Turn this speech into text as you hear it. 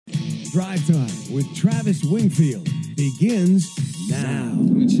Drive Time with Travis Wingfield begins now.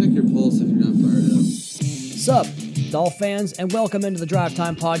 Let me check your pulse if you're not fired up. Sup, Dolph fans, and welcome into the Drive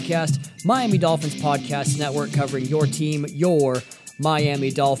Time Podcast, Miami Dolphins podcast network covering your team, your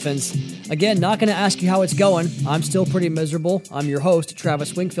Miami Dolphins. Again, not going to ask you how it's going. I'm still pretty miserable. I'm your host,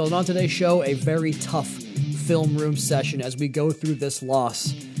 Travis Wingfield, and on today's show, a very tough film room session as we go through this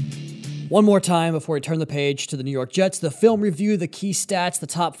loss. One more time before we turn the page to the New York Jets, the film review, the key stats, the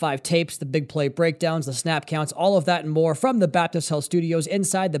top 5 tapes, the big play breakdowns, the snap counts, all of that and more from the Baptist Health Studios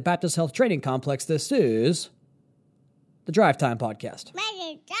inside the Baptist Health Training Complex. This is the Drive Time Podcast.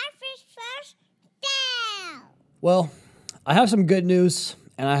 Well, I have some good news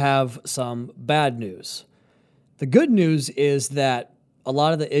and I have some bad news. The good news is that a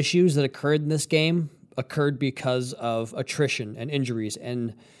lot of the issues that occurred in this game occurred because of attrition and injuries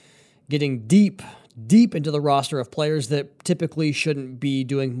and getting deep into the roster of players that typically shouldn't be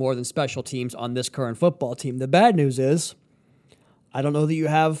doing more than special teams on this current football team. The bad news is, I don't know that you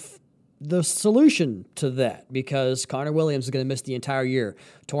have the solution to that because Connor Williams is going to miss the entire year.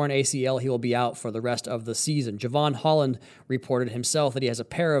 Torn ACL, he will be out for the rest of the season. Javon Holland reported himself that he has a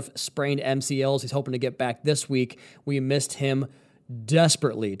pair of sprained MCLs. He's hoping to get back this week. We missed him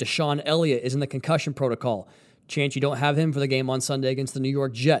desperately. Deshaun Elliott is in the concussion protocol. Chance you don't have him for the game on Sunday against the New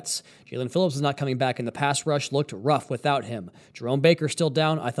York Jets. Jalen Phillips is not coming back, and the pass rush looked rough without him. Jerome Baker still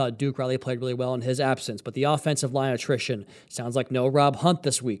down. I thought Duke Riley played really well in his absence, but the offensive line attrition sounds like no Rob Hunt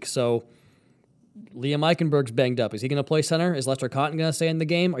this week. So Liam Eichenberg's banged up. Is he going to play center? Is Lester Cotton going to stay in the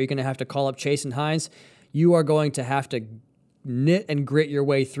game? Are you going to have to call up Chase and Hines? You are going to have to knit and grit your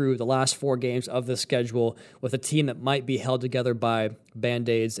way through the last 4 games of the schedule with a team that might be held together by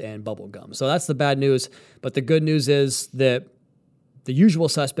Band-Aids and bubble gum. So that's the bad news. But the good news is that the usual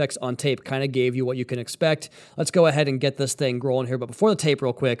suspects on tape kind of gave you what you can expect. Let's go ahead and get this thing rolling here. But before the tape,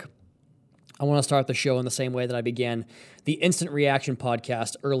 real quick, I want to start the show in the same way that I began the Instant Reaction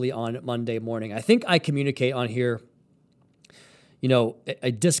podcast early on Monday morning. I think I communicate on here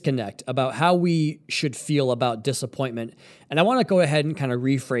a disconnect about how we should feel about disappointment. And I want to go ahead and kind of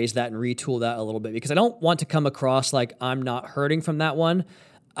rephrase that and retool that a little bit because I don't want to come across like I'm not hurting from that one.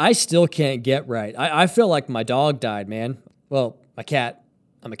 I still can't get right. I feel like my dog died, man. Well, my cat.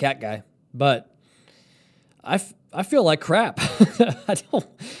 I'm a cat guy. But I feel like crap. I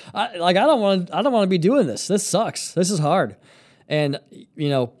don't want to be doing this. This sucks. This is hard. And,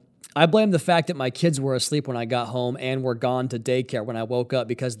 I blame the fact that my kids were asleep when I got home and were gone to daycare when I woke up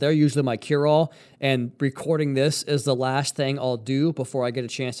because they're usually my cure-all, and recording this is the last thing I'll do before I get a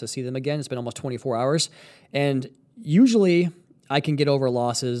chance to see them again. It's been almost 24 hours, and usually I can get over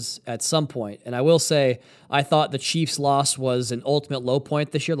losses at some point. And I will say I thought the Chiefs' loss was an ultimate low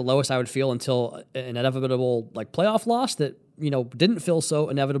point this year, the lowest I would feel until an inevitable playoff loss that didn't feel so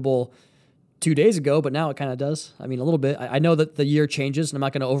inevitable 2 days ago, but now it kind of does. I mean, a little bit. I know that the year changes, and I'm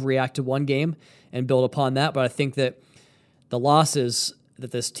not going to overreact to one game and build upon that, but I think that the losses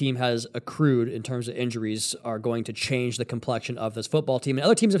that this team has accrued in terms of injuries are going to change the complexion of this football team. And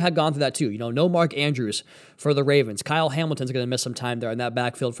other teams have gone through that too. No Mark Andrews for the Ravens. Kyle Hamilton's going to miss some time there in that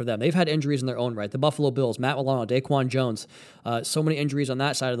backfield for them. They've had injuries in their own right. The Buffalo Bills, Matt Milano, Daquan Jones, so many injuries on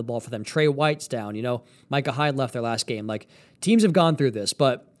that side of the ball for them. Trey White's down. Micah Hyde left their last game. Teams have gone through this,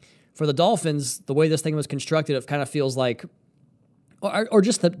 but for the Dolphins, the way this thing was constructed, it kind of feels like, or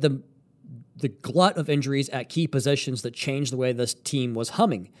just the glut of injuries at key positions that changed the way this team was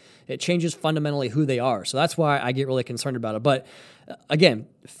humming. It changes fundamentally who they are. So that's why I get really concerned about it. But again,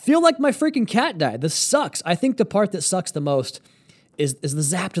 feel like my freaking cat died. This sucks. I think the part that sucks the most is the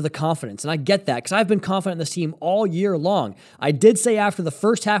zap to the confidence. And I get that because I've been confident in this team all year long. I did say after the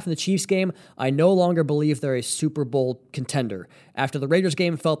first half of the Chiefs game, I no longer believe they're a Super Bowl contender. After the Raiders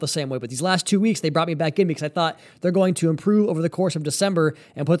game, felt the same way. But these last 2 weeks, they brought me back in because I thought they're going to improve over the course of December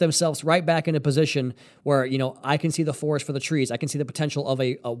and put themselves right back in a position where, I can see the forest for the trees. I can see the potential of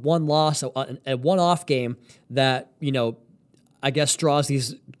a one-loss, a one-off game that, I guess draws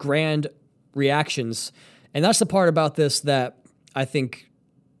these grand reactions. And that's the part about this that I think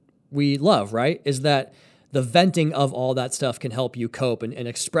we love, right? Is that the venting of all that stuff can help you cope and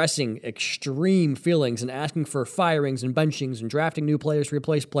expressing extreme feelings and asking for firings and benchings and drafting new players to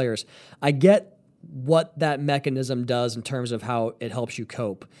replace players. I get what that mechanism does in terms of how it helps you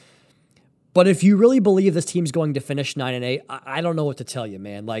cope. But if you really believe this team's going to finish 9-8, I don't know what to tell you,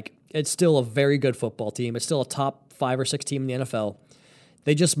 man. It's still a very good football team. It's still a top 5 or 6 team in the NFL.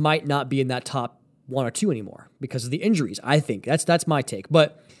 They just might not be in that top 1 or 2 anymore because of the injuries. I think that's my take.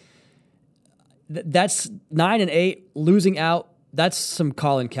 But that's 9-8 losing out. That's some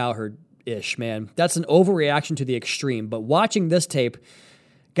Colin Cowherd-ish, man. That's an overreaction to the extreme. But watching this tape,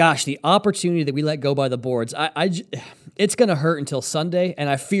 gosh, the opportunity that we let go by the boards, it's going to hurt until Sunday, and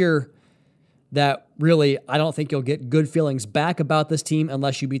I fear that really I don't think you'll get good feelings back about this team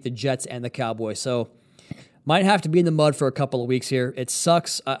unless you beat the Jets and the Cowboys. So might have to be in the mud for a couple of weeks here. It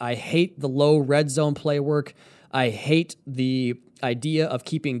sucks. I hate the low red zone play work. I hate the idea of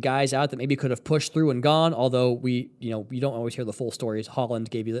keeping guys out that maybe could have pushed through and gone, although we don't always hear the full stories. Holland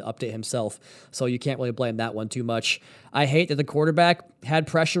gave you the update himself, so you can't really blame that one too much. I hate that the quarterback had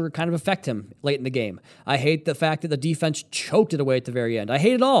pressure kind of affect him late in the game. I hate the fact that the defense choked it away at the very end. I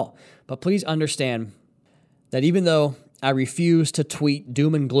hate it all, but please understand that even though I refuse to tweet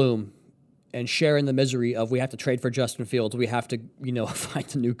doom and gloom and share in the misery of we have to trade for Justin Fields, we have to,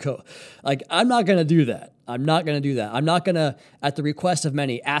 find a new coach. Like, I'm not going to do that. I'm not going to, at the request of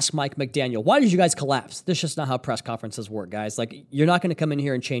many, ask Mike McDaniel, why did you guys collapse? This is just not how press conferences work, guys. Like, you're not going to come in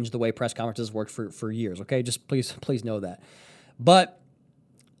here and change the way press conferences work for years, okay? Just please know that. But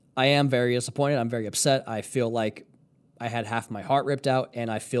I am very disappointed. I'm very upset. I feel like I had half my heart ripped out, and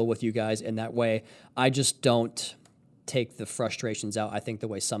I feel with you guys in that way. I just don't take the frustrations out, I think, the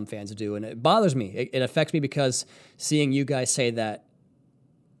way some fans do. And it bothers me. It affects me because seeing you guys say that,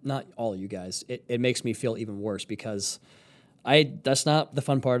 not all of you guys, it makes me feel even worse because that's not the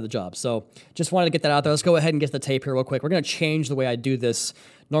fun part of the job. So just wanted to get that out there. Let's go ahead and get the tape here real quick. We're going to change the way I do this.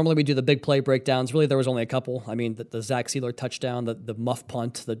 Normally we do the big play breakdowns. Really, there was only a couple. I mean, the Zach Sealer touchdown, the muff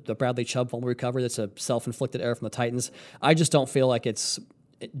punt, the Bradley Chubb fumble recovery, that's a self-inflicted error from the Titans. I just don't feel like it's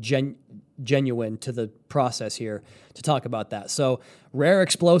genuine to the process here to talk about that. So rare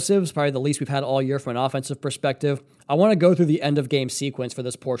explosives, probably the least we've had all year from an offensive perspective. I want to go through the end of game sequence for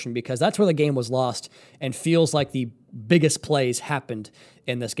this portion because that's where the game was lost and feels like the biggest plays happened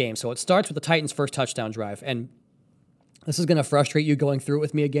in this game. So it starts with the Titans' first touchdown drive. And this is going to frustrate you going through it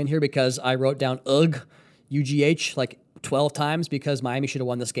with me again here because I wrote down UGH like 12 times because Miami should have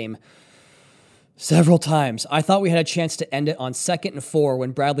won this game several times. I thought we had a chance to end it on 2nd and 4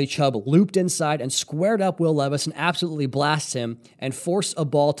 when Bradley Chubb looped inside and squared up Will Levis and absolutely blasts him and forced a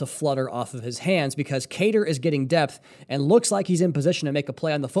ball to flutter off of his hands because Cater is getting depth and looks like he's in position to make a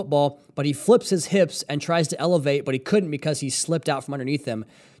play on the football, but he flips his hips and tries to elevate, but he couldn't because he slipped out from underneath him.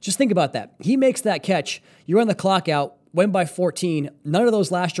 Just think about that. He makes that catch. You run the clock out. Win by 14. None of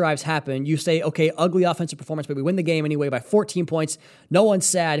those last drives happen. You say, okay, ugly offensive performance, but we win the game anyway by 14 points. No one's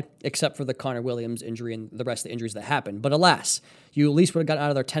sad except for the Connor Williams injury and the rest of the injuries that happened. But alas, you at least would have gotten out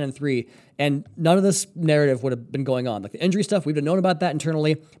of there 10-3, and none of this narrative would have been going on. Like the injury stuff, we'd have known about that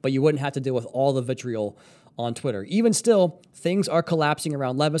internally, but you wouldn't have to deal with all the vitriol on Twitter. Even still, things are collapsing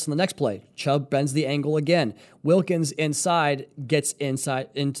around Levis in the next play. Chubb bends the angle again. Wilkins inside gets inside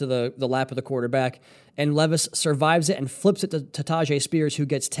into the lap of the quarterback, and Levis survives it and flips it to Tajay Spears, who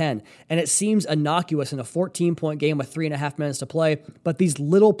gets 10. And it seems innocuous in a 14-point game with 3.5 minutes to play, but these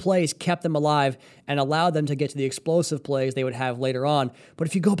little plays kept them alive and allowed them to get to the explosive plays they would have later on. But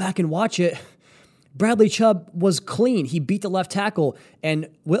if you go back and watch it, Bradley Chubb was clean. He beat the left tackle, and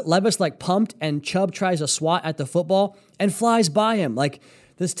Levis pumped, and Chubb tries a swat at the football and flies by him.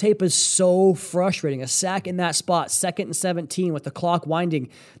 This tape is so frustrating. A sack in that spot, 2nd and 17 with the clock winding.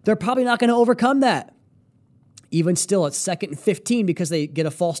 They're probably not going to overcome that. Even still, it's 2nd and 15 because they get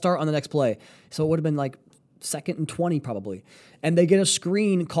a false start on the next play. So it would have been 2nd and 20 probably. And they get a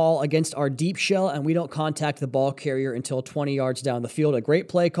screen call against our deep shell, and we don't contact the ball carrier until 20 yards down the field. A great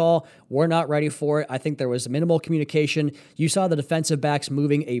play call. We're not ready for it. I think there was minimal communication. You saw the defensive backs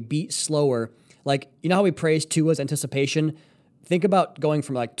moving a beat slower. You know how we praise Tua's anticipation? Think about going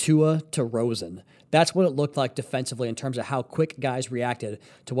from Tua to Rosen. That's what it looked like defensively in terms of how quick guys reacted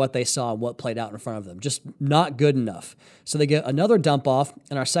to what they saw and what played out in front of them. Just not good enough. So they get another dump off,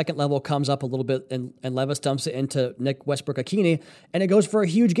 and our second level comes up a little bit, and Levis dumps it into Nick Westbrook-Akini, and it goes for a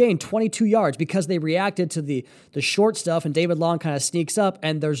huge gain, 22 yards, because they reacted to the short stuff, and David Long kind of sneaks up,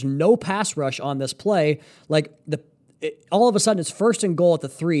 and there's no pass rush on this play. All of a sudden, it's 1st and goal at the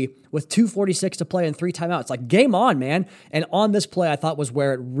 3 with 2:46 to play and 3 timeouts. Game on, man. And on this play, I thought was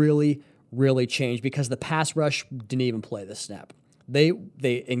where it really changed because the pass rush didn't even play this snap. They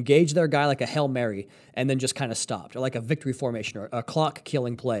engaged their guy like a Hail Mary and then just kind of stopped, or like a victory formation or a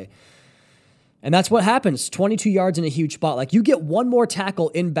clock-killing play. And that's what happens. 22 yards in a huge spot. You get one more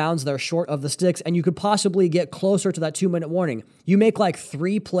tackle inbounds there short of the sticks, and you could possibly get closer to that 2-minute warning. You make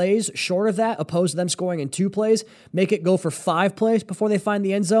 3 plays short of that, opposed to them scoring in 2 plays, make it go for 5 plays before they find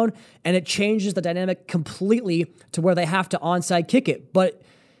the end zone, and it changes the dynamic completely to where they have to onside kick it. But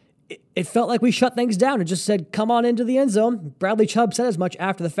it felt like we shut things down and just said, come on into the end zone. Bradley Chubb said as much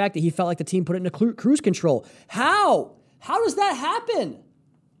after the fact that he felt like the team put it into cruise control. How? How does that happen?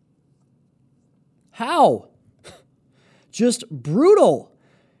 How? Just brutal.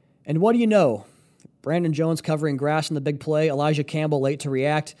 And what do you know? Brandon Jones covering grass in the big play, Elijah Campbell late to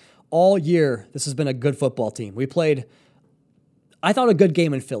react. All year, this has been a good football team. We played, I thought, a good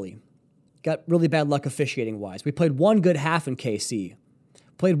game in Philly. Got really bad luck officiating-wise. We played one good half in KC.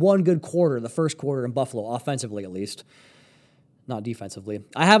 Played one good quarter, the first quarter in Buffalo, offensively at least. Not defensively.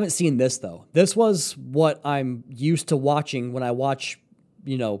 I haven't seen this, though. This was what I'm used to watching when I watch,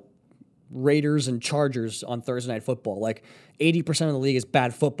 Raiders and Chargers on Thursday Night Football. Like, 80% of the league is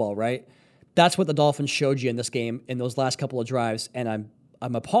bad football, right? That's what the Dolphins showed you in this game in those last couple of drives, and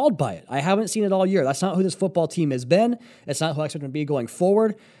I'm appalled by it. I haven't seen it all year. That's not who this football team has been. It's not who I expect them to be going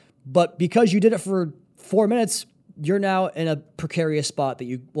forward. But because you did it for 4 minutes, you're now in a precarious spot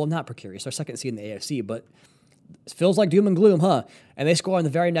not precarious, our second seed in the AFC, but it feels like doom and gloom, huh? And they score on the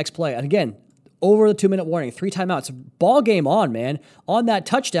very next play. And again, over the 2-minute warning, 3 timeouts. Ball game on, man. On that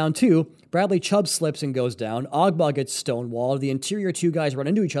touchdown, too, Bradley Chubb slips and goes down. Ogba gets stonewalled. The interior 2 guys run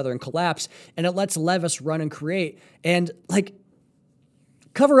into each other and collapse, and it lets Levis run and create. And,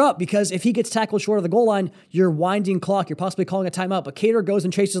 cover up, because if he gets tackled short of the goal line, you're winding clock. You're possibly calling a timeout. But Cater goes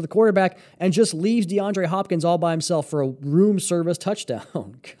and chases the quarterback and just leaves DeAndre Hopkins all by himself for a room service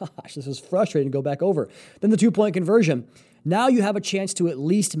touchdown. Gosh, this is frustrating to go back over. Then the 2-point conversion. Now you have a chance to at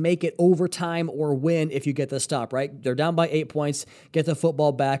least make it overtime or win if you get the stop, right? They're down by 8 points, get the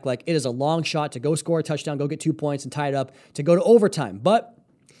football back. It is a long shot to go score a touchdown, go get 2 points and tie it up to go to overtime. But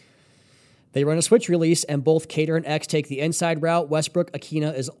they run a switch release, and both Cater and X take the inside route. Westbrook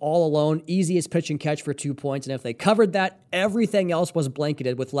Akina is all alone. Easiest pitch and catch for 2 points. And if they covered that, everything else was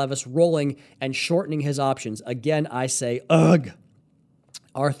blanketed with Levis rolling and shortening his options. Again, I say, ugh.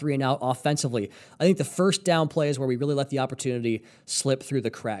 Our 3 and out offensively. I think the first down play is where we really let the opportunity slip through the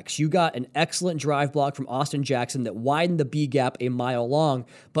cracks. You got an excellent drive block from Austin Jackson that widened the B gap a mile long,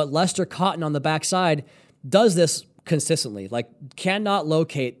 but Lester Cotton on the backside does this consistently, cannot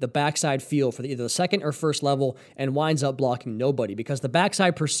locate the backside field for either the second or first level and winds up blocking nobody, because the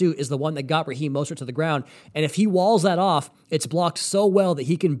backside pursuit is the one that got Raheem Mostert to the ground. And if he walls that off, it's blocked so well that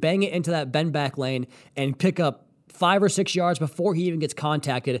he can bang it into that bend back lane and pick up 5 or 6 yards before he even gets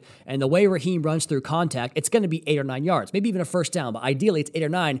contacted. And the way Raheem runs through contact, it's going to be 8 or 9 yards, maybe even a first down, but ideally it's 8 or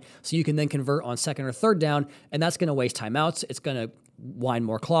 9, so you can then convert on second or third down, and that's going to waste timeouts. It's going to wind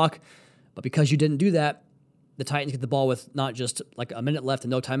more clock. But because you didn't do that, the Titans get the ball with not just a minute left and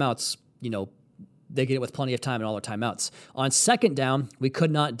no timeouts, they get it with plenty of time and all their timeouts. On second down, we could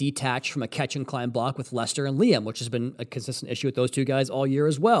not detach from a catch and climb block with Lester and Liam, which has been a consistent issue with those 2 guys all year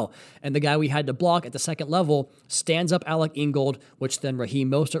as well. And the guy we had to block at the second level stands up Alec Ingold, which then Raheem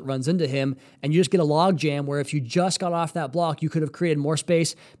Mostert runs into him, and you just get a log jam where if you just got off that block, you could have created more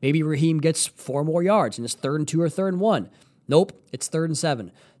space. Maybe Raheem gets 4 more yards, and it's 3rd and 2 or 3rd and 1. Nope, it's 3rd and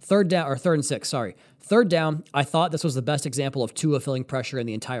 7. 3rd and 6, sorry. Third down, I thought this was the best example of Tua feeling pressure in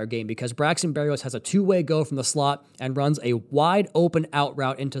the entire game, because Braxton Berrios has a 2-way go from the slot and runs a wide open out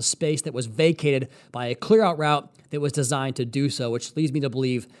route into space that was vacated by a clear out route that was designed to do so, which leads me to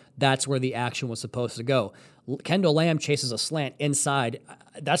believe that's where the action was supposed to go. Kendall Lamb chases a slant inside.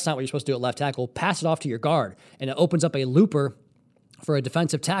 That's not what you're supposed to do at left tackle. Pass it off to your guard, and it opens up a looper for a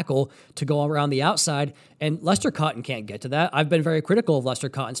defensive tackle to go around the outside, and Lester Cotton can't get to that. I've been very critical of Lester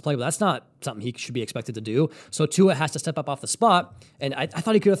Cotton's play, but that's not something he should be expected to do. So Tua has to step up off the spot, and I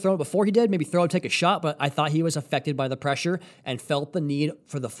thought he could have thrown it before he did, maybe throw and take a shot, but I thought he was affected by the pressure and felt the need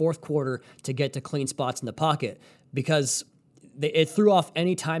for the fourth quarter to get to clean spots in the pocket, because it threw off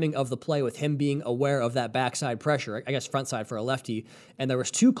any timing of the play with him being aware of that backside pressure, I guess front side for a lefty. And there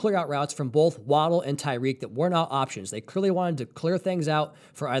was 2 clear out routes from both Waddle and Tyreek that were not options. They clearly wanted to clear things out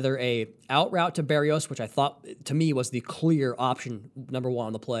for either a out route to Berrios, which I thought to me was the clear option number 1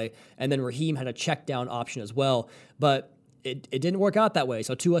 on the play, and then Raheem had a check down option as well. But it didn't work out that way.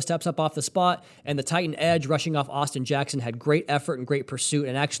 So Tua steps up off the spot, and the Titan edge rushing off Austin Jackson had great effort and great pursuit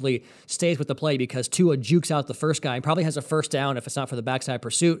and actually stays with the play, because Tua jukes out the first guy and probably has a first down if it's not for the backside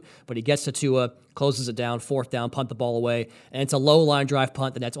pursuit, but he gets to Tua, closes it down, 4th down, punt the ball away, and it's a low line drive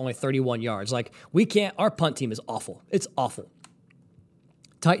punt, and that's only 31 yards. Our punt team is awful. It's awful.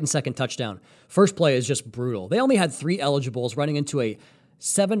 Titans' second touchdown. First play is just brutal. They only had 3 eligibles running into a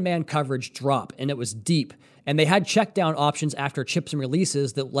 7-man coverage drop, and it was deep. And they had check down options after chips and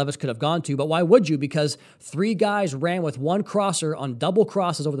releases that Levis could have gone to, but why would you? Because 3 guys ran with 1 crosser on double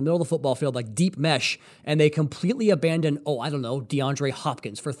crosses over the middle of the football field, like deep mesh, and they completely abandoned, DeAndre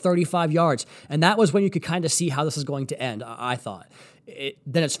Hopkins for 35 yards. And that was when you could kind of see how this is going to end, I thought.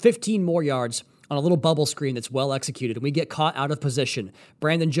 Then it's 15 more yards on a little bubble screen that's well executed, and we get caught out of position.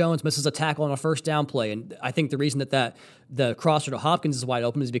 Brandon Jones misses a tackle on a first down play, and I think the reason that the crosser to Hopkins is wide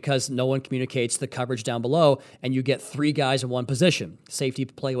open is because no one communicates the coverage down below, and you get 3 guys in one position. Safety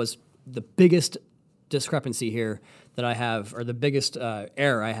play was the biggest discrepancy here that I have, or the biggest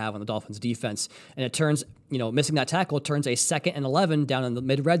error I have on the Dolphins defense. And it turns, missing that tackle turns a 2nd and 11 down in the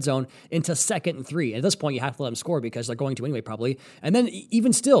mid red zone into 2nd and 3. And at this point, you have to let them score because they're going to anyway, probably. And then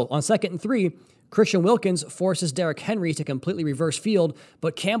even still, on 2nd and 3, Christian Wilkins forces Derrick Henry to completely reverse field,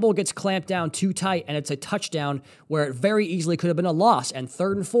 but Campbell gets clamped down too tight, and it's a touchdown where it very easily could have been a loss, and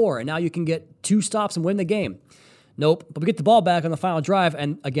 3rd and 4, and now you can get 2 stops and win the game. Nope, but we get the ball back on the final drive,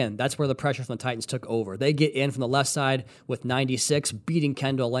 and again, that's where the pressure from the Titans took over. They get in from the left side with 96, beating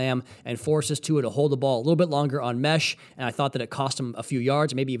Kendall Lamb, and forces Tua to hold the ball a little bit longer on mesh, and I thought that it cost him a few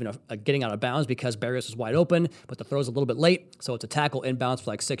yards, maybe even a getting out of bounds because Barrios was wide open, but the throw's a little bit late, so it's a tackle inbounds for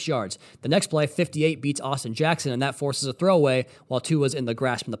like 6 yards. The next play, 58 beats Austin Jackson, and that forces a throwaway while Tua's in the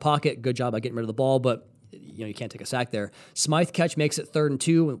grasp in the pocket. Good job by getting rid of the ball, but you can't take a sack there. Smythe catch makes it 3rd and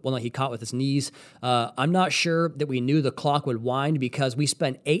 2, one that he caught with his knees. I'm not sure that we knew the clock would wind because we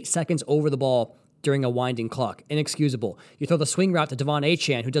spent 8 seconds over the ball during a winding clock. Inexcusable. You throw the swing route to Devon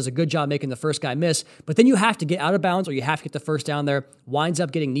Achane, who does a good job making the first guy miss, but then you have to get out of bounds or you have to get the first down there. Winds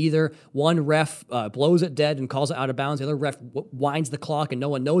up getting neither. One ref blows it dead and calls it out of bounds. The other ref winds the clock and no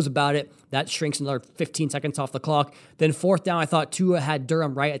one knows about it. That shrinks another 15 seconds off the clock. Then 4th down, I thought Tua had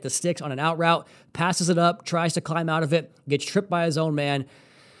Durham right at the sticks on an out route, passes it up, tries to climb out of it, gets tripped by his own man.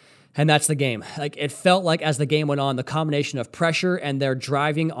 And that's the game. Like, it felt like as the game went on, the combination of pressure and their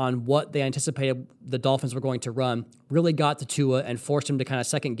driving on what they anticipated the Dolphins were going to run really got to Tua and forced him to kind of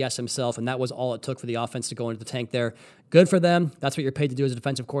second guess himself. And that was all it took for the offense to go into the tank there. Good for them. That's what you're paid to do as a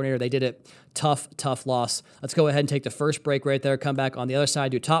defensive coordinator. They did it. Tough loss. Let's go ahead and take the first break right there. Come back on the other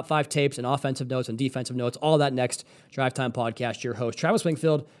side, do top 5 tapes and offensive notes and defensive notes. All that next. Drive Time Podcast. Your host, Travis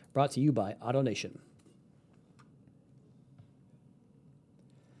Wingfield, brought to you by AutoNation.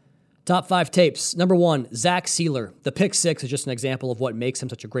 Top 5 tapes. Number 1, Zach Sealer. The pick 6 is just an example of what makes him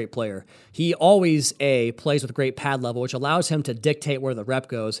such a great player. He always, A, plays with great pad level, which allows him to dictate where the rep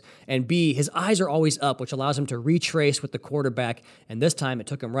goes, and B, his eyes are always up, which allows him to retrace with the quarterback, and this time it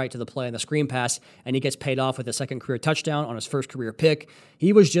took him right to the play on the screen pass, and he gets paid off with a second career touchdown on his first career pick.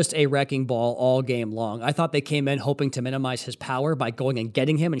 He was just a wrecking ball all game long. I thought they came in hoping to minimize his power by going and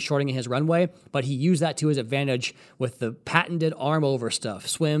getting him and shortening his runway, but he used that to his advantage with the patented arm over stuff,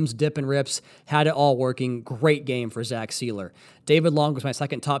 swims, dip, and rips, had it all working. Great game for Zach Sealer. David Long was my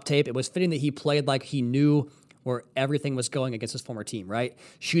second top tape. It was fitting that he played like he knew where everything was going against his former team, right?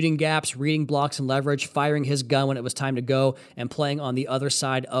 Shooting gaps, reading blocks and leverage, firing his gun when it was time to go, and playing on the other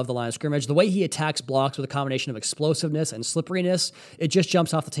side of the line of scrimmage. The way he attacks blocks with a combination of explosiveness and slipperiness, it just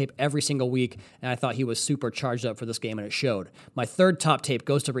jumps off the tape every single week, and I thought he was super charged up for this game, and it showed. My third top tape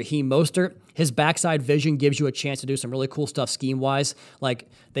goes to Raheem Mostert. His backside vision gives you a chance to do some really cool stuff scheme-wise, like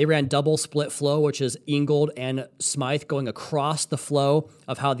they ran double split flow, which is Ingold and Smythe going across the flow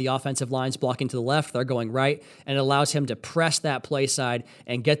of how the offensive line's blocking to the left, they're going right, and it allows him to press that play side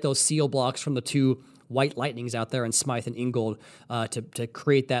and get those seal blocks from the two White Lightnings out there and Smythe and Ingold to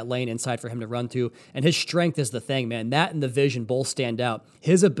create that lane inside for him to run through. And his strength is the thing, man. That and the vision both stand out.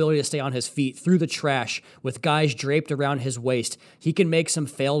 His ability to stay on his feet through the trash with guys draped around his waist. He can make some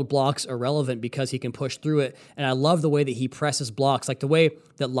failed blocks irrelevant because he can push through it. And I love the way that he presses blocks, like the way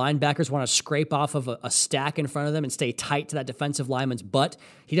that linebackers want to scrape off of a stack in front of them and stay tight to that defensive lineman's butt.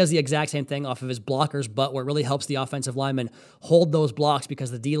 He does the exact same thing off of his blocker's butt, where it really helps the offensive lineman hold those blocks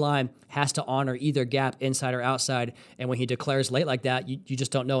because the D-line has to honor either gap inside or outside. And when he declares late like that, you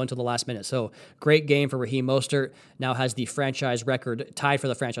just don't know until the last minute. So great game for Raheem Mostert. Now has the franchise record, tied for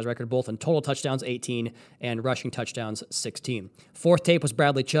the franchise record, both in total touchdowns, 18, and rushing touchdowns, 16. Fourth tape was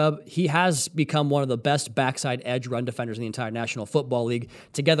Bradley Chubb. He has become one of the best backside edge run defenders in the entire National Football League.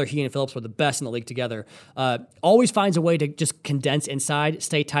 Together, he and Phillips were the best in the league together. Always finds a way to just condense inside,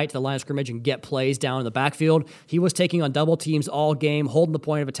 stay tight to the line of scrimmage, and get plays down in the backfield. He was taking on double teams all game, holding the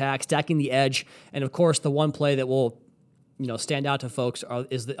point of attack, stacking the edge, and of course, the one play that will, stand out to folks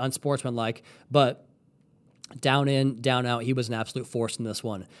is the unsportsmanlike, but down in, down out, he was an absolute force in this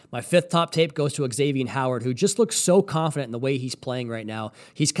one. My fifth top tape goes to Xavier Howard, who just looks so confident in the way he's playing right now.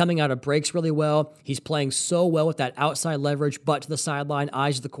 He's coming out of breaks really well. He's playing so well with that outside leverage, butt to the sideline,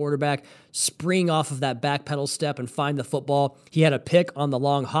 eyes to the quarterback. spring off of that back pedal step and find the football. He had a pick on the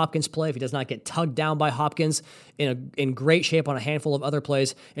long Hopkins play if he does not get tugged down by Hopkins, in great shape on a handful of other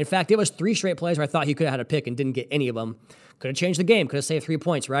plays. In fact, it was 3 straight plays where I thought he could have had a pick and didn't get any of them. Could have changed the game, could have saved 3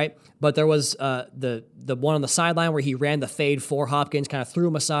 points, right? But there was the one on the sideline where he ran the fade for Hopkins, kind of threw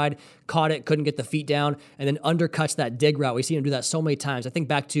him aside, caught it, couldn't get the feet down, and then undercuts that dig route. We've seen him do that so many times. I think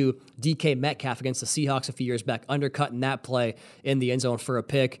back to DK Metcalf against the Seahawks a few years back, undercutting that play in the end zone for a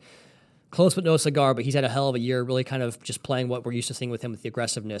pick. Close but no cigar, but he's had a hell of a year, really kind of just playing what we're used to seeing with him with the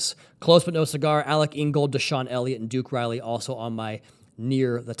aggressiveness. Close but no cigar, Alec Ingold, Deshaun Elliott, and Duke Riley also on my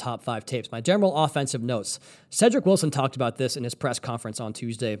near the top 5 tapes. My general offensive notes. Cedric Wilson talked about this in his press conference on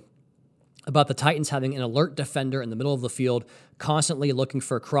Tuesday about the Titans having an alert defender in the middle of the field, constantly looking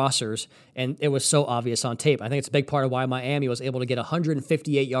for crossers, and it was so obvious on tape. I think it's a big part of why Miami was able to get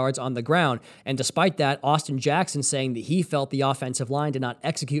 158 yards on the ground, and despite that, Austin Jackson saying that he felt the offensive line did not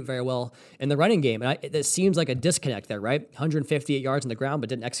execute very well in the running game, and it seems like a disconnect there, right? 158 yards on the ground, but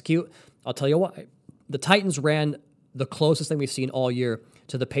didn't execute. I'll tell you why. The Titans ran the closest thing we've seen all year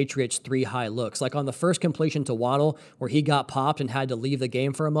to the Patriots' 3 high looks. Like on the first completion to Waddle, where he got popped and had to leave the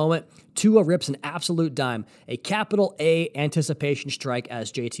game for a moment, Tua rips an absolute dime, a capital A anticipation strike,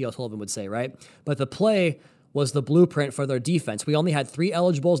 as JT O'Sullivan would say, right? But the play was the blueprint for their defense. We only had 3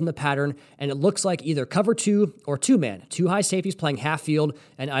 eligibles in the pattern, and it looks like either cover 2 or 2-man. 2 high safeties playing half field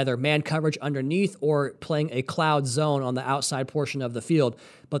and either man coverage underneath or playing a cloud zone on the outside portion of the field.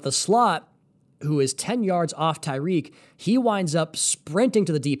 But the slot, who is 10 yards off Tyreek, he winds up sprinting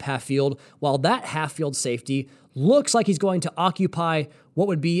to the deep half field, while that half field safety looks like he's going to occupy what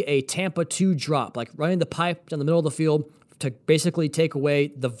would be a Tampa 2 drop, like running the pipe down the middle of the field to basically take away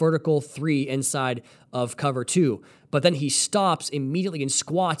the vertical 3 inside of cover 2. But then he stops immediately and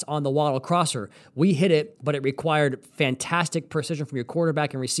squats on the Waddle crosser. We hit it, but it required fantastic precision from your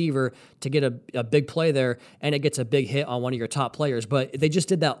quarterback and receiver to get a big play there, and it gets a big hit on one of your top players. But they just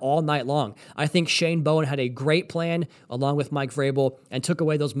did that all night long. I think Shane Bowen had a great plan along with Mike Vrabel and took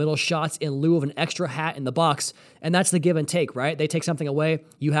away those middle shots in lieu of an extra hat in the box, and that's the give and take, right? They take something away,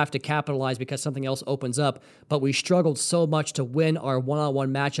 you have to capitalize because something else opens up. But we struggled so much to win our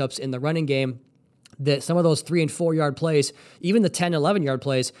one-on-one matchups in the running game that some of those 3 and 4 yard plays, even the 10, 11 yard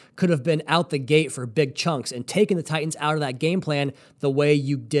plays, could have been out the gate for big chunks and taken the Titans out of that game plan the way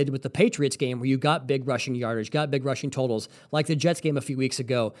you did with the Patriots game, where you got big rushing yardage, got big rushing totals, like the Jets game a few weeks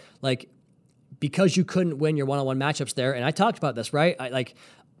ago. Like, because you couldn't win your one-on-one matchups there, and I talked about this, right?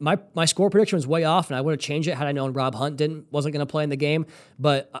 My score prediction was way off, and I would have changed it had I known Rob Hunt wasn't going to play in the game.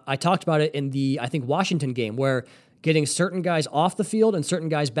 But I talked about it in the, I think, Washington game, where getting certain guys off the field and certain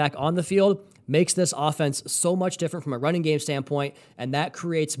guys back on the field makes this offense so much different from a running game standpoint, and that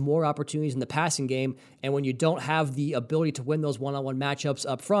creates more opportunities in the passing game. And when you don't have the ability to win those one-on-one matchups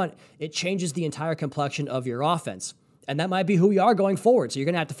up front, it changes the entire complexion of your offense. And that might be who we are going forward. So you're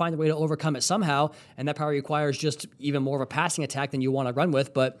going to have to find a way to overcome it somehow, and that probably requires just even more of a passing attack than you want to run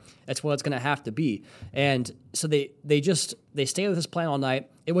with, but that's what it's going to have to be. And so they stayed with this plan all night.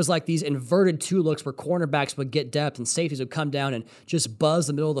 It was like these inverted 2 looks where cornerbacks would get depth and safeties would come down and just buzz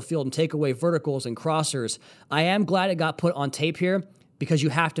the middle of the field and take away verticals and crossers. I am glad it got put on tape here, because you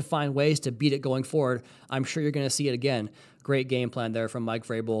have to find ways to beat it going forward. I'm sure you're going to see it again. Great game plan there from Mike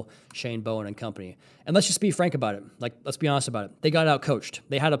Vrabel, Shane Bowen, and company. And let's just be frank about it. Like, let's be honest about it. They got out-coached.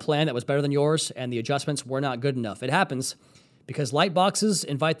 They had a plan that was better than yours, and the adjustments were not good enough. It happens because light boxes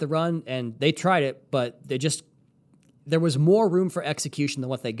invite the run, and they tried it, but there was more room for execution than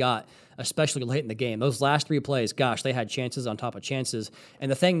what they got, especially late in the game. Those last 3 plays, gosh, they had chances on top of chances.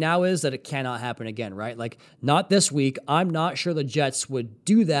 And the thing now is that it cannot happen again, right? Like, not this week. I'm not sure the Jets would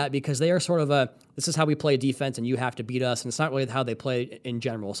do that, because they are sort of this is how we play defense and you have to beat us. And it's not really how they play in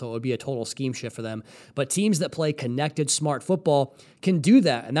general. So it would be a total scheme shift for them. But teams that play connected, smart football can do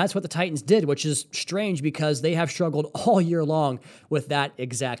that. And that's what the Titans did, which is strange because they have struggled all year long with that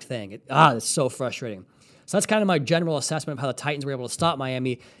exact thing. It's so frustrating. So that's kind of my general assessment of how the Titans were able to stop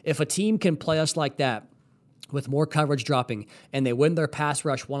Miami. If a team can play us like that, with more coverage dropping, and they win their pass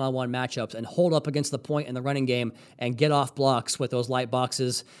rush one-on-one matchups and hold up against the point in the running game and get off blocks with those light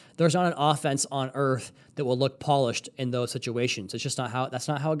boxes, there's not an offense on earth that will look polished in those situations. It's just that's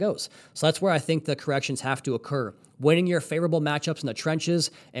not how it goes. So that's where I think the corrections have to occur. Winning your favorable matchups in the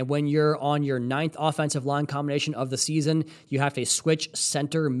trenches, and when you're on your 9th offensive line combination of the season, you have to switch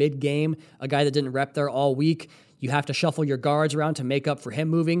center mid-game, a guy that didn't rep there all week. You have to shuffle your guards around to make up for him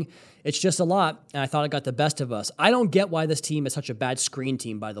moving. It's just a lot, and I thought it got the best of us. I don't get why this team is such a bad screen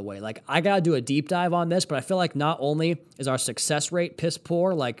team, by the way. Like, I got to do a deep dive on this, but I feel like not only is our success rate piss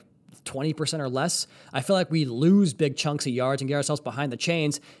poor, like 20% or less. I feel like we lose big chunks of yards and get ourselves behind the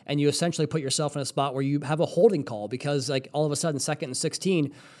chains, and you essentially put yourself in a spot where you have a holding call because like all of a sudden 2nd and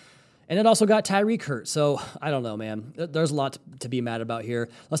 16. And it also got Tyreek hurt. So I don't know, man. There's a lot to be mad about here.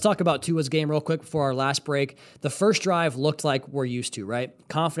 Let's talk about Tua's game real quick before our last break. The first drive looked like we're used to, right?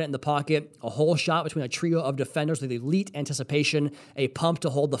 Confident in the pocket, a whole shot between a trio of defenders with elite anticipation, a pump to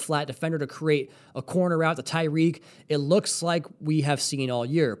hold the flat defender to create a corner route to Tyreek. It looks like we have seen all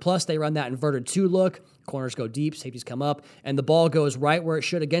year. Plus, they run that inverted 2 look. Corners go deep, safeties come up, and the ball goes right where it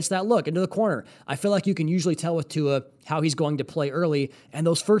should against that look, into the corner. I feel like you can usually tell with Tua how he's going to play early, and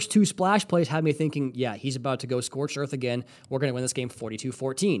those first 2 splash plays had me thinking, yeah, he's about to go scorched earth again. We're going to win this game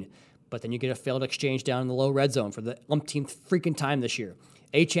 42-14. But then you get a failed exchange down in the low red zone for the umpteenth freaking time this year.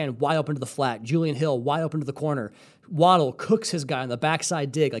 Achane wide open to the flat. Julian Hill wide open to the corner. Waddle cooks his guy on the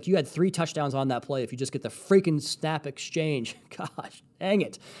backside dig. Like, you had 3 touchdowns on that play if you just get the freaking snap exchange. Gosh, dang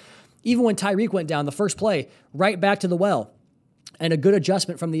it. Even when Tyreek went down the first play, right back to the well. And a good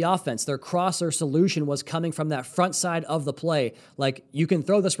adjustment from the offense. Their crosser solution was coming from that front side of the play. Like, you can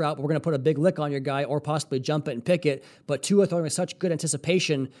throw this route, but we're going to put a big lick on your guy or possibly jump it and pick it. But Tua throwing with such good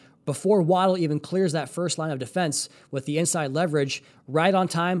anticipation before Waddle even clears that first line of defense with the inside leverage, right on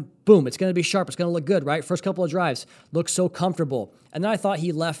time, boom, it's going to be sharp. It's going to look good, right? First couple of drives, looks so comfortable. And then I thought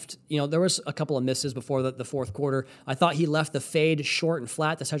he left, there was a couple of misses before the fourth quarter. I thought he left the fade short and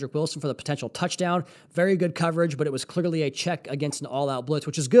flat to Cedric Wilson for the potential touchdown. Very good coverage, but it was clearly a check against an all-out blitz,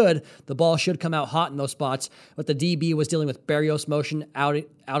 which is good. The ball should come out hot in those spots, but the DB was dealing with Barrios motion out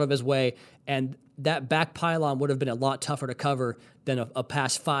of his way, and that back pylon would have been a lot tougher to cover than a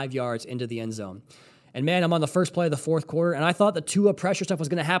pass 5 yards into the end zone. And man, I'm on the first play of the fourth quarter, and I thought the Tua pressure stuff was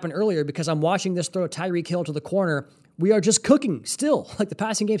going to happen earlier because I'm watching this throw Tyreek Hill to the corner. We are just cooking still. Like, the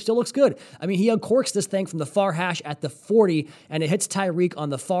passing game still looks good. I mean, he uncorks this thing from the far hash at the 40, and it hits Tyreek on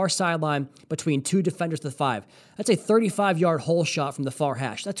the far sideline between 2 defenders to the 5. That's a 35-yard hole shot from the far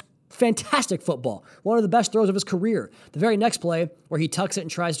hash. That's fantastic football. One of the best throws of his career. The very next play, where he tucks it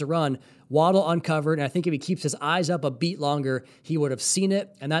and tries to run, Waddle uncovered, and I think if he keeps his eyes up a beat longer, he would have seen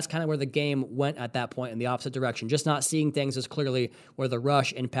it, and that's kind of where the game went at that point in the opposite direction. Just not seeing things as clearly where the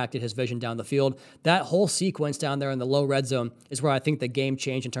rush impacted his vision down the field. That whole sequence down there in the low red zone is where I think the game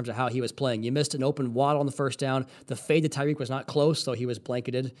changed in terms of how he was playing. You missed an open Waddle on the first down. The fade to Tyreek was not close, so he was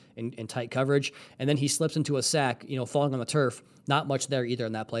blanketed in tight coverage, and then he slips into a sack, falling on the turf. Not much there either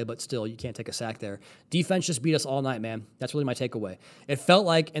in that play, but still, you can't take a sack there. Defense just beat us all night, man. That's really my takeaway. It felt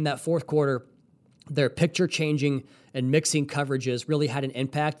like in that fourth quarter, their picture changing and mixing coverages really had an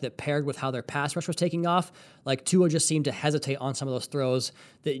impact that paired with how their pass rush was taking off. Like, Tua just seemed to hesitate on some of those throws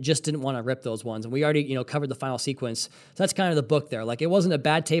that just didn't want to rip those ones. And we already, covered the final sequence. So that's kind of the book there. Like, it wasn't a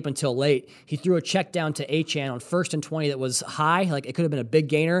bad tape until late. He threw a check down to Achane on 1st and 20 that was high. Like, it could have been a big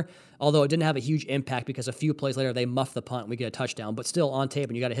gainer, although it didn't have a huge impact because a few plays later they muffed the punt and we get a touchdown. But still on tape,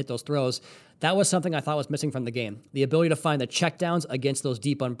 and you got to hit those throws. That was something I thought was missing from the game. The ability to find the checkdowns against those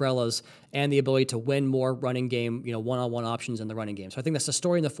deep umbrellas and the ability to win more running game, one-on-one options in the running game. So I think that's the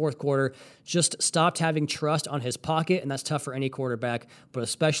story in the fourth quarter. Just stopped having trust on his pocket, and that's tough for any quarterback, but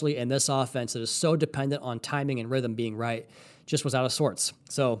especially in this offense that is so dependent on timing and rhythm being right, just was out of sorts.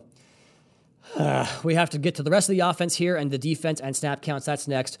 So we have to get to the rest of the offense here and the defense and snap counts. That's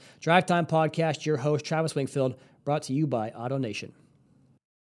next. Drive Time Podcast, your host, Travis Wingfield, brought to you by Auto Nation.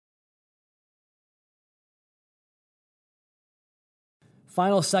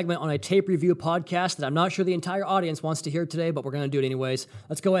 Final segment on a tape review podcast that I'm not sure the entire audience wants to hear today, but we're going to do it anyways.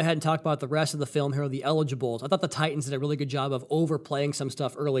 Let's go ahead and talk about the rest of the film here, the eligibles. I thought the Titans did a really good job of overplaying some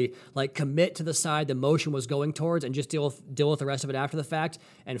stuff early, like commit to the side the motion was going towards and just deal with the rest of it after the fact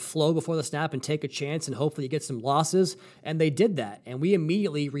and flow before the snap and take a chance and hopefully get some losses. And they did that. And we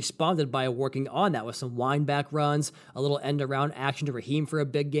immediately responded by working on that with some wind back runs, a little end around action to Raheem for a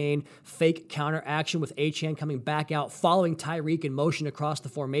big gain, fake counter action with Achane coming back out, following Tyreek in motion across the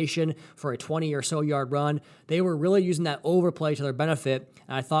formation for a 20 or so yard run. They were really using that overplay to their benefit,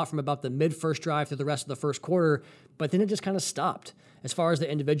 and I thought from about the mid-first drive through the rest of the first quarter, but then it just kind of stopped. As far as the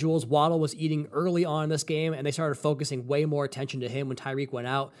individuals, Waddle was eating early on in this game, and they started focusing way more attention to him when Tyreek went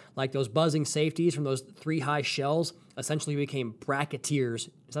out. Like those buzzing safeties from those 3 high shells essentially became bracketeers,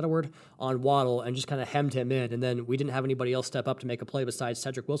 is that a word, on Waddle and just kind of hemmed him in. And then we didn't have anybody else step up to make a play besides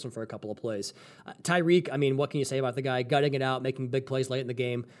Cedric Wilson for a couple of plays. Tyreek, I mean, what can you say about the guy? Gutting it out, making big plays late in the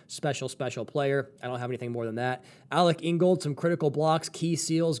game. Special player. I don't have anything more than that. Alec Ingold, some critical blocks, key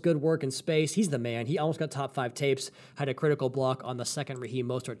seals, good work in space. He's the man. He almost got top 5 tapes, had a critical block on the second Raheem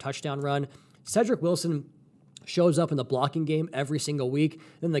Mostert touchdown run. Cedric Wilson shows up in the blocking game every single week.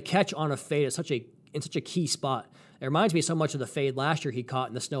 Then the catch on a fade is such a in such a key spot. It reminds me so much of the fade last year he caught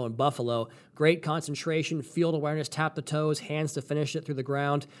in the snow in Buffalo. Great concentration, field awareness, tap the toes, hands to finish it through the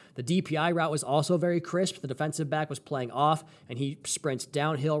ground. The DPI route was also very crisp. The defensive back was playing off, and he sprints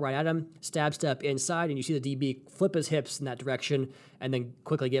downhill right at him, stab step inside, and you see the DB flip his hips in that direction and then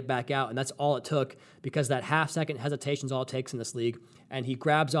quickly get back out. And that's all it took, because that half-second hesitation is all it takes in this league. And he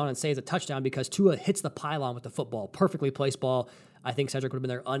grabs on and saves a touchdown because Tua hits the pylon with the football. Perfectly placed ball. I think Cedric would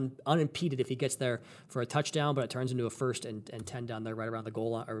have been there unimpeded if he gets there for a touchdown, but it turns into a 1st and 10 down there right around the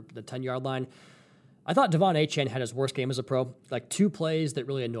goal line or the 10-yard line. I thought Devon Achane had his worst game as a pro. Like 2 plays that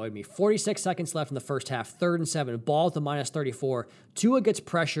really annoyed me. 46 seconds left in the first half, 3rd and 7, ball at the -34. Tua gets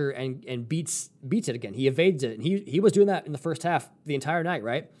pressure and beats it again. He evades it. And he was doing that in the first half the entire night,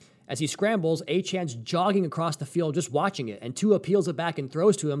 right? As he scrambles, Achane's jogging across the field, just watching it, and Tua peels it back and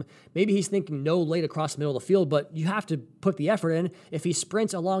throws to him. Maybe he's thinking no late across the middle of the field, but you have to put the effort in. If he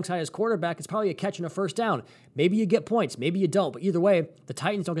sprints alongside his quarterback, it's probably a catch and a 1st down. Maybe you get points, maybe you don't, but either way, the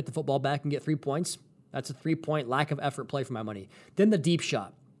Titans don't get the football back and get 3 points. That's a 3-point lack of effort play for my money. Then the deep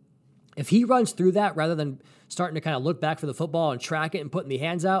shot. If he runs through that rather than starting to kind of look back for the football and track it and putting the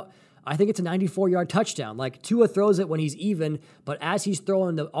hands out, I think it's a 94-yard touchdown. Like, Tua throws it when he's even, but as he's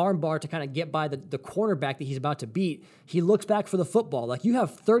throwing the arm bar to kind of get by the cornerback that he's about to beat, he looks back for the football. Like, you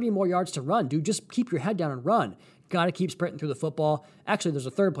have 30 more yards to run, dude. Just keep your head down and run. Got to keep sprinting through the football. Actually, there's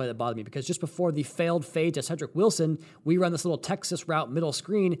a 3rd play that bothered me, because just before the failed fade to Cedric Wilson, we run this little Texas route middle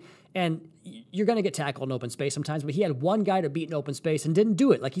screen, and you're going to get tackled in open space sometimes, but he had one guy to beat in open space and didn't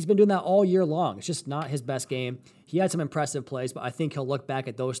do it. Like, he's been doing that all year long. It's just not his best game. He had some impressive plays, but I think he'll look back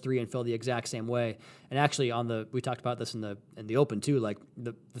at those 3 and feel the exact same way. And actually, we talked about this in the open too, like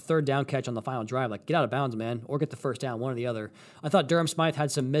the 3rd down catch on the final drive, like, get out of bounds, man, or get the 1st down, one or the other. I thought Durham Smythe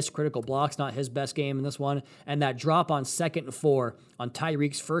had some missed critical blocks, not his best game in this one, and that drop on 2nd and 4 on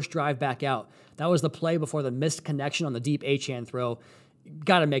Tyreek's first drive back out. That was the play before the missed connection on the deep Achane throw.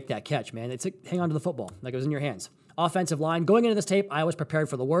 Got to make that catch, man. It's hang on to the football like it was in your hands. Offensive line. Going into this tape, I was prepared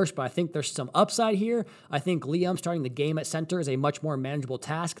for the worst, but I think there's some upside here. I think Liam starting the game at center is a much more manageable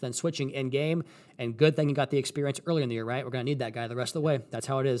task than switching in-game, and good thing he got the experience early in the year, right? We're going to need that guy the rest of the way. That's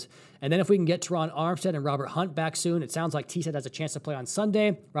how it is. And then if we can get Teron Armstead and Robert Hunt back soon, it sounds like T-Set has a chance to play on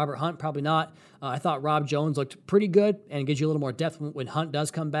Sunday. Robert Hunt, probably not. I thought Rob Jones looked pretty good and gives you a little more depth when Hunt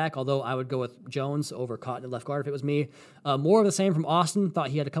does come back, although I would go with Jones over Cotton at left guard if it was me. More of the same from Austin. Thought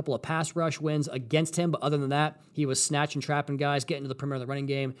he had a couple of pass rush wins against him, but other than that, he was snatching, trapping guys, getting to the perimeter of the running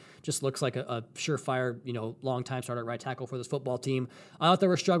game. Just looks like a surefire, long-time starter at right tackle for this football team. I thought there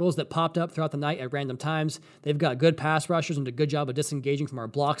were struggles that popped up throughout the night at random times. They've got good pass rushers and did a good job of disengaging from our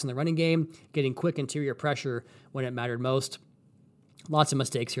blocks in the running game, getting quick interior pressure when it mattered most. Lots of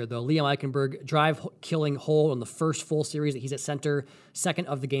mistakes here, though. Liam Eichenberg, drive-killing hold on the first full series that he's at center, 2nd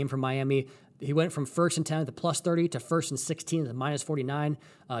of the game for Miami. He went from 1st and 10 to +30 to 1st and 16 to -49.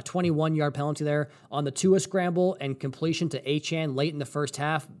 21-yard penalty there. On the Tua scramble and completion to Achane late in the first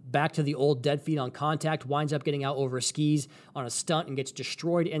half, back to the old dead feet on contact, winds up getting out over his skis on a stunt and gets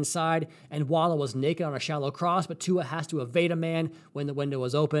destroyed inside. And Waddle was naked on a shallow cross, but Tua has to evade a man when the window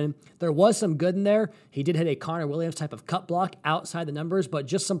was open. There was some good in there. He did hit a Connor Williams type of cut block outside the numbers, but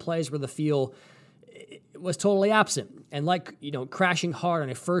just some plays where the feel was totally absent. And crashing hard on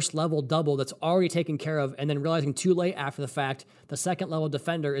a first level double that's already taken care of, and then realizing too late after the fact, the 2nd level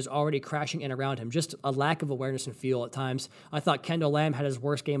defender is already crashing in around him. Just a lack of awareness and feel at times. I thought Kendall Lamb had his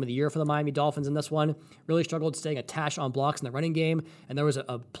worst game of the year for the Miami Dolphins in this one. Really struggled staying attached on blocks in the running game. And there was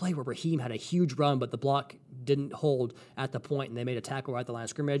a play where Raheem had a huge run, but the block didn't hold at the point, and they made a tackle right at the line of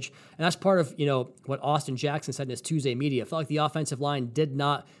scrimmage. And that's part of, what Austin Jackson said in his Tuesday media. I felt like the offensive line did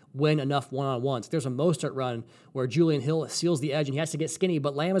not win enough one-on-ones. There's a Mostert run where Julian Hill seals the edge and he has to get skinny,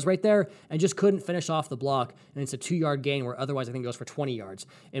 but Lamb is right there and just couldn't finish off the block, and it's a 2-yard gain where otherwise I think it goes for 20 yards.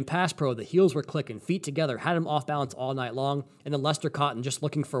 In pass pro, the heels were clicking, feet together, had him off balance all night long, and then Lester Cotton just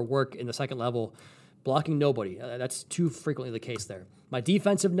looking for work in the 2nd level, blocking nobody. That's too frequently the case there. My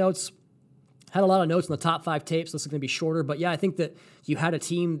defensive notes, had a lot of notes in the top 5 tapes. This is going to be shorter, but yeah, I think that you had a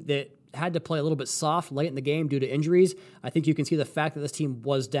team that had to play a little bit soft late in the game due to injuries. I think you can see the fact that this team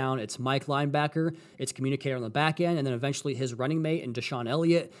was down its Mike linebacker, its communicator on the back end, and then eventually his running mate in Deshaun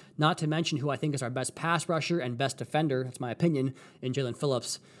Elliott, not to mention who I think is our best pass rusher and best defender, that's my opinion, in Jalen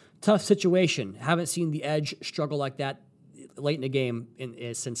Phillips. Tough situation. Haven't seen the edge struggle like that late in the game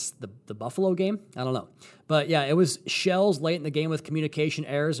since the Buffalo game. I don't know. But yeah, it was shells late in the game with communication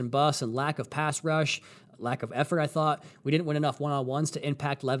errors and busts and lack of pass rush, lack of effort, I thought. We didn't win enough one-on-ones to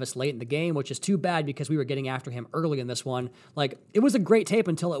impact Levis late in the game, which is too bad because we were getting after him early in this one. It was a great tape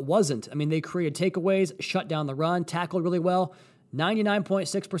until it wasn't. I mean, they created takeaways, shut down the run, tackled really well.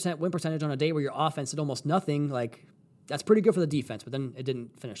 99.6% win percentage on a day where your offense did almost nothing. Like, that's pretty good for the defense, but then it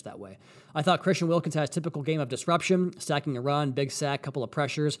didn't finish that way. I thought Christian Wilkins had a typical game of disruption, stacking a run, big sack, couple of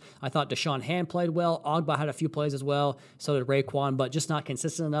pressures. I thought Deshaun Hand played well. Ogba had a few plays as well. So did Raekwon, but just not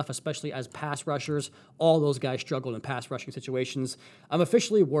consistent enough, especially as pass rushers. All those guys struggled in pass rushing situations. I'm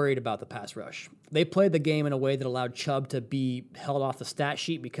officially worried about the pass rush. They played the game in a way that allowed Chubb to be held off the stat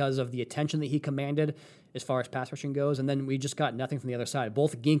sheet because of the attention that he commanded as far as pass rushing goes, and then we just got nothing from the other side.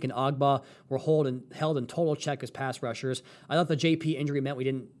 Both Gink and Ogba were held in total check as pass rushers. I thought the JP injury meant we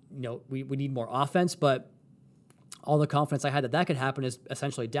didn't, we need more offense, but all the confidence I had that could happen is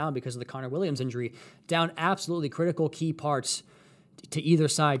essentially down because of the Connor Williams injury. Down absolutely critical key parts to either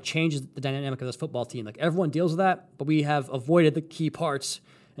side changes the dynamic of this football team. Like, everyone deals with that, but we have avoided the key parts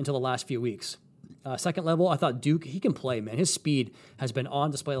until the last few weeks. Second level, I thought Duke, he can play, man. His speed has been on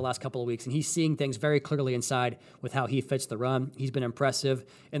display the last couple of weeks, and he's seeing things very clearly inside with how he fits the run. He's been impressive.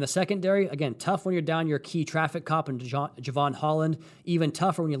 In the secondary, again, tough when you're down your key traffic cop and Javon Holland. Even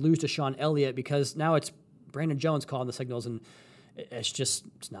tougher when you lose to Sean Elliott, because now it's Brandon Jones calling the signals, and it's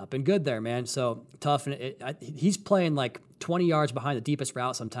not been good there, man. So tough, and he's playing like 20 yards behind the deepest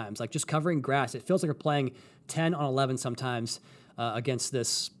route sometimes, like just covering grass. It feels like we're playing 10 on 11 sometimes against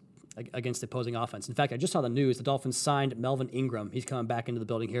the opposing offense. In fact, I just saw the news. The Dolphins signed Melvin Ingram. He's coming back into the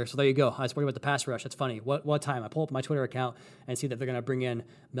building here. So there you go. I was worried about the pass rush. That's funny. What time? I pull up my Twitter account and see that they're going to bring in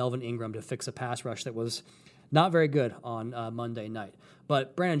Melvin Ingram to fix a pass rush that was not very good on Monday night.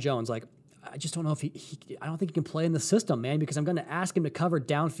 But Brandon Jones, like, I just don't know if I don't think he can play in the system, man, because I'm going to ask him to cover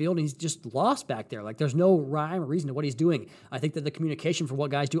downfield, and he's just lost back there. Like, there's no rhyme or reason to what he's doing. I think that the communication for what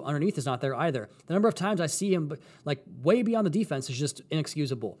guys do underneath is not there either. The number of times I see him, like, way beyond the defense is just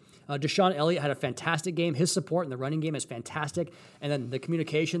inexcusable. Deshaun Elliott had a fantastic game. His support in the running game is fantastic. And then the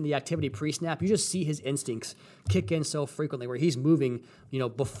communication, the activity pre-snap, you just see his instincts kick in so frequently where he's moving,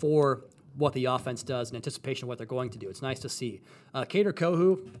 before what the offense does in anticipation of what they're going to do. It's nice to see. Kader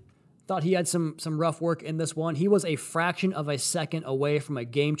Kohu, thought he had some rough work in this one. He was a fraction of a second away from a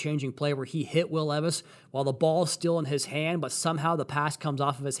game-changing play where he hit Will Levis while the ball's still in his hand, but somehow the pass comes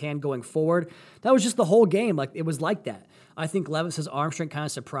off of his hand going forward. That was just the whole game. Like, it was like that. I think Levis's arm strength kind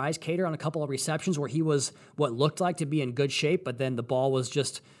of surprised Kader on a couple of receptions where he was what looked like to be in good shape, but then the ball was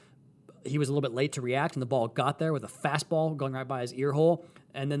just, he was a little bit late to react, and the ball got there with a fastball going right by his ear hole.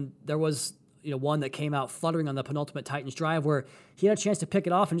 And then there was one that came out fluttering on the penultimate Titans drive where he had a chance to pick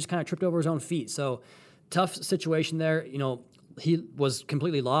it off and just kind of tripped over his own feet. So tough situation there. He was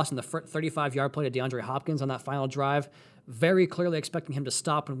completely lost in the 35-yard play to DeAndre Hopkins on that final drive, very clearly expecting him to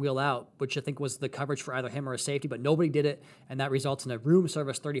stop and wheel out, which I think was the coverage for either him or a safety, but nobody did it, and that results in a room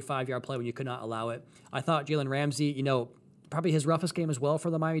service 35-yard play when you could not allow it. I thought Jalen Ramsey, probably his roughest game as well for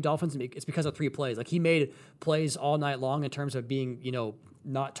the Miami Dolphins. It's because of 3 plays. Like, he made plays all night long in terms of being,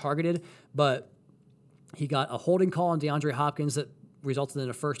 not targeted, but he got a holding call on DeAndre Hopkins that resulted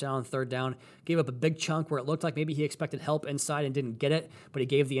in a first down, third down, gave up a big chunk where it looked like maybe he expected help inside and didn't get it, but he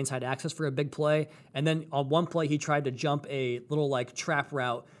gave the inside access for a big play. And then on one play, he tried to jump a little like trap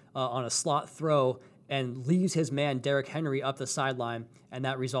route on a slot throw and leaves his man Derrick Henry up the sideline, and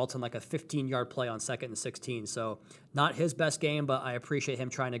that results in like a 15-yard play on 2nd and 16. So not his best game, but I appreciate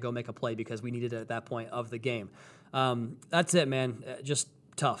him trying to go make a play because we needed it at that point of the game. That's it, man. Just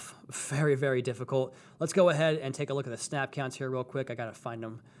tough. Very, very difficult. Let's go ahead and take a look at the snap counts here real quick. I got to find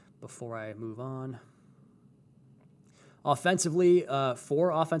them before I move on. Offensively,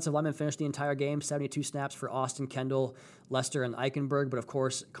 4 offensive linemen finished the entire game, 72 snaps for Austin Kendall, Lester, and Eichenberg. But, of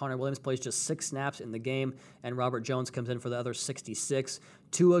course, Connor Williams plays just 6 snaps in the game, and Robert Jones comes in for the other 66.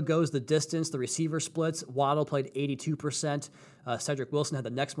 Tua goes the distance. The receiver splits. Waddle played 82%. Cedric Wilson had the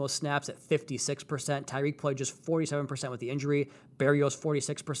next most snaps at 56%. Tyreek played just 47% with the injury. Berrios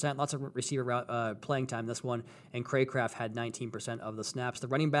 46%. Lots of receiver playing time this one. And Craycraft had 19% of the snaps. The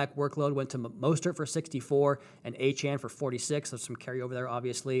running back workload went to Mostert for 64 and Achane for 46. There's some carryover there,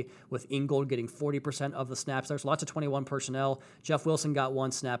 obviously, with Ingold getting 40% of the snaps. There's lots of 21 personnel. Jeff Wilson got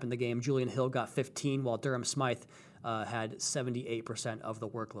 1 snap in the game. Julian Hill got 15, while Durham Smythe had 78% of the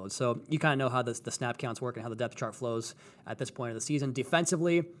workload. So you kind of know how the snap counts work and how the depth chart flows at this point of the season.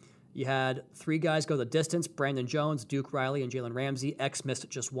 Defensively, you had 3 guys go the distance: Brandon Jones, Duke Riley, and Jalen Ramsey. X missed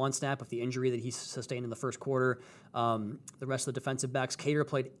just 1 snap with the injury that he sustained in the first quarter. The rest of the defensive backs, Kader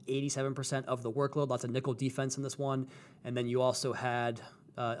played 87% of the workload. Lots of nickel defense in this one. And then you also had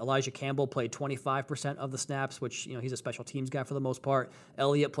Elijah Campbell played 25% of the snaps, which, he's a special teams guy for the most part.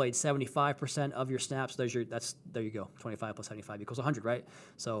 Elliott played 75% of your snaps. There you go. 25 plus 75 equals 100, right?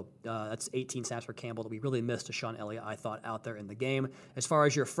 So that's 18 snaps for Campbell that we really missed to Sean Elliott, I thought, out there in the game. As far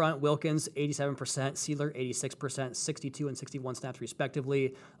as your front, Wilkins, 87%, Sealer, 86%, 62 and 61 snaps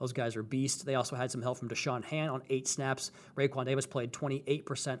respectively. Those guys are beasts. They also had some help from Deshaun Han on 8 snaps. Raekwon Davis played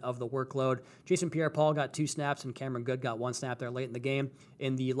 28% of the workload. Jason Pierre-Paul got 2 snaps, and Cameron Good got 1 snap there late in the game.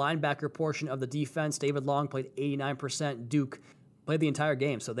 In the linebacker portion of the defense, David Long played 89%. Duke played the entire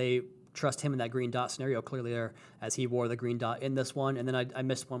game, so they trust him in that green dot scenario clearly there, as he wore the green dot in this one. And then I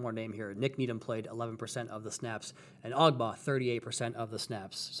missed one more name here. Nick Needham played 11% of the snaps, and Ogba 38% of the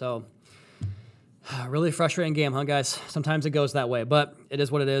snaps. So really frustrating game, huh, guys? Sometimes it goes that way, but it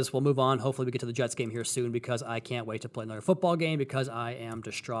is what it is. We'll move on. Hopefully we get to the Jets game here soon, because I can't wait to play another football game, because I am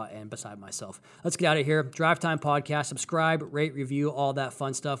distraught and beside myself. Let's get out of here. Drive Time Podcast. Subscribe, rate, review, all that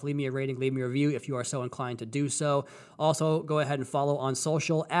fun stuff. Leave me a rating, leave me a review if you are so inclined to do so. Also, go ahead and follow on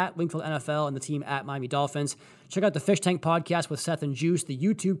social at Wingfield NFL and the team at Miami Dolphins. Check out the Fish Tank Podcast with Seth and Juice, the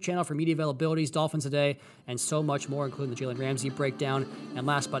YouTube channel for media availabilities, Dolphins Today, and so much more, including the Jalen Ramsey breakdown. And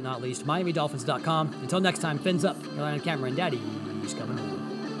last but not least, MiamiDolphins.com. Until next time, fins up. Carolina Cameron, Daddy's coming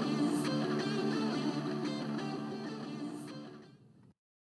home.